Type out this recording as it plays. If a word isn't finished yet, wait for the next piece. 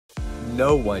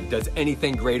no one does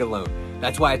anything great alone.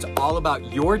 That's why it's all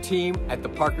about your team at the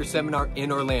Parker Seminar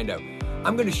in Orlando.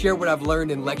 I'm going to share what I've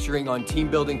learned in lecturing on team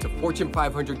building to Fortune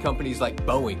 500 companies like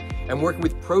Boeing and working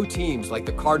with pro teams like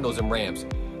the Cardinals and Rams.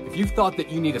 If you've thought that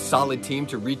you need a solid team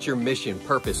to reach your mission,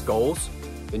 purpose, goals,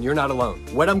 then you're not alone.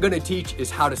 What I'm going to teach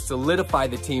is how to solidify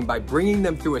the team by bringing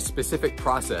them through a specific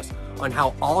process on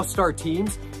how all-star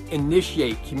teams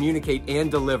initiate, communicate, and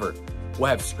deliver. We'll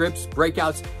have scripts,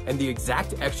 breakouts, and the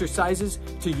exact exercises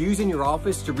to use in your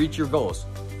office to reach your goals.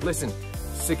 Listen,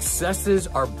 successes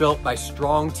are built by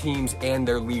strong teams and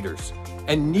their leaders,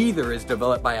 and neither is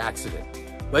developed by accident.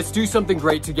 Let's do something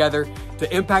great together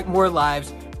to impact more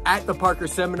lives at the Parker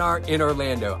Seminar in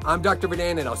Orlando. I'm Dr.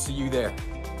 Vidan, and I'll see you there.